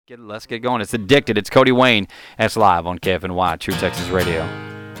Let's get going. It's Addicted. It's Cody Wayne. That's live on KFNY, True Texas Radio.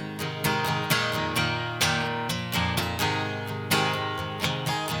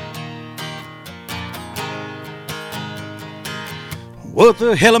 What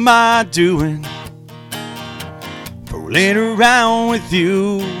the hell am I doing? Fooling around with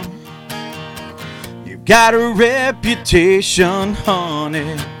you. You've got a reputation,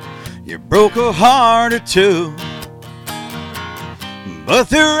 honey. You broke a heart or two. But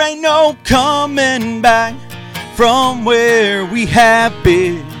there ain't no coming back from where we have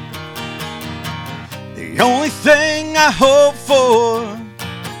been. The only thing I hope for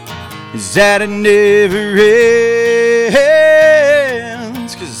is that it never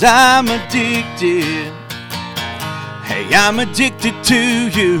ends. 'Cause I'm addicted. Hey, I'm addicted to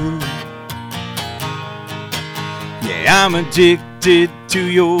you. Yeah, I'm addicted to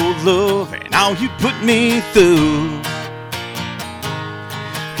your love and all you put me through.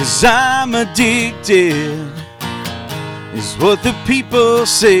 'Cause I'm addicted, is what the people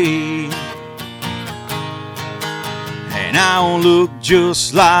say. And I don't look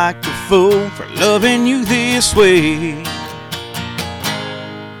just like a fool for loving you this way.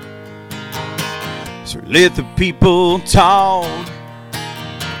 So let the people talk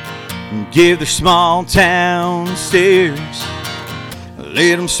and give their small town stares.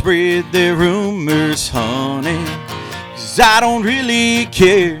 Let them spread their rumors, honey. 'Cause I don't really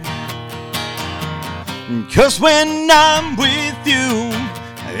care. 'Cause when I'm with you,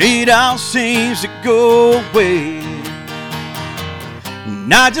 it all seems to go away.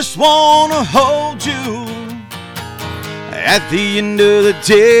 And I just wanna hold you at the end of the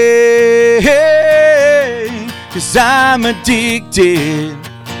day. 'Cause I'm addicted.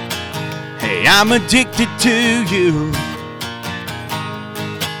 Hey, I'm addicted to you.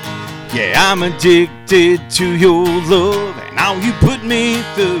 Yeah, I'm addicted to your love and all you put me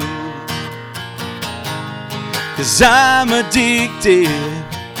through. 'Cause I'm addicted,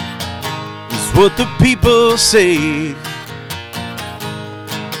 is what the people say.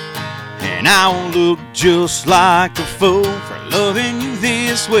 And I won't look just like a fool for loving you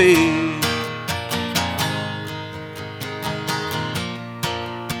this way.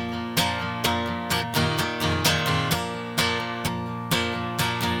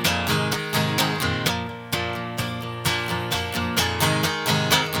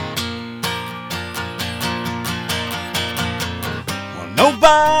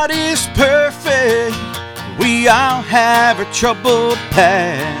 Nobody's perfect. We all have our troubled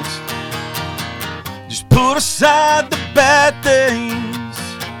past. Just put aside the bad things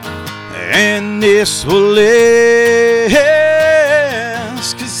and this will last.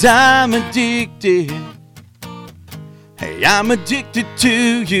 'Cause I'm addicted. Hey, I'm addicted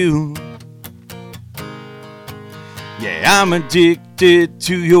to you. Yeah, I'm addicted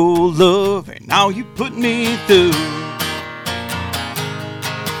to your love and all you put me through.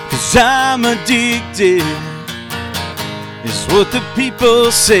 'Cause I'm addicted, is what the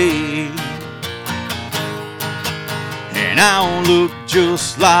people say. And I don't look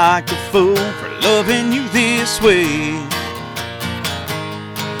just like a fool for loving you this way.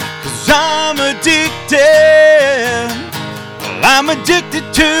 'Cause I'm addicted, well, I'm addicted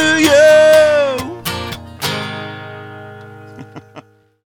to you.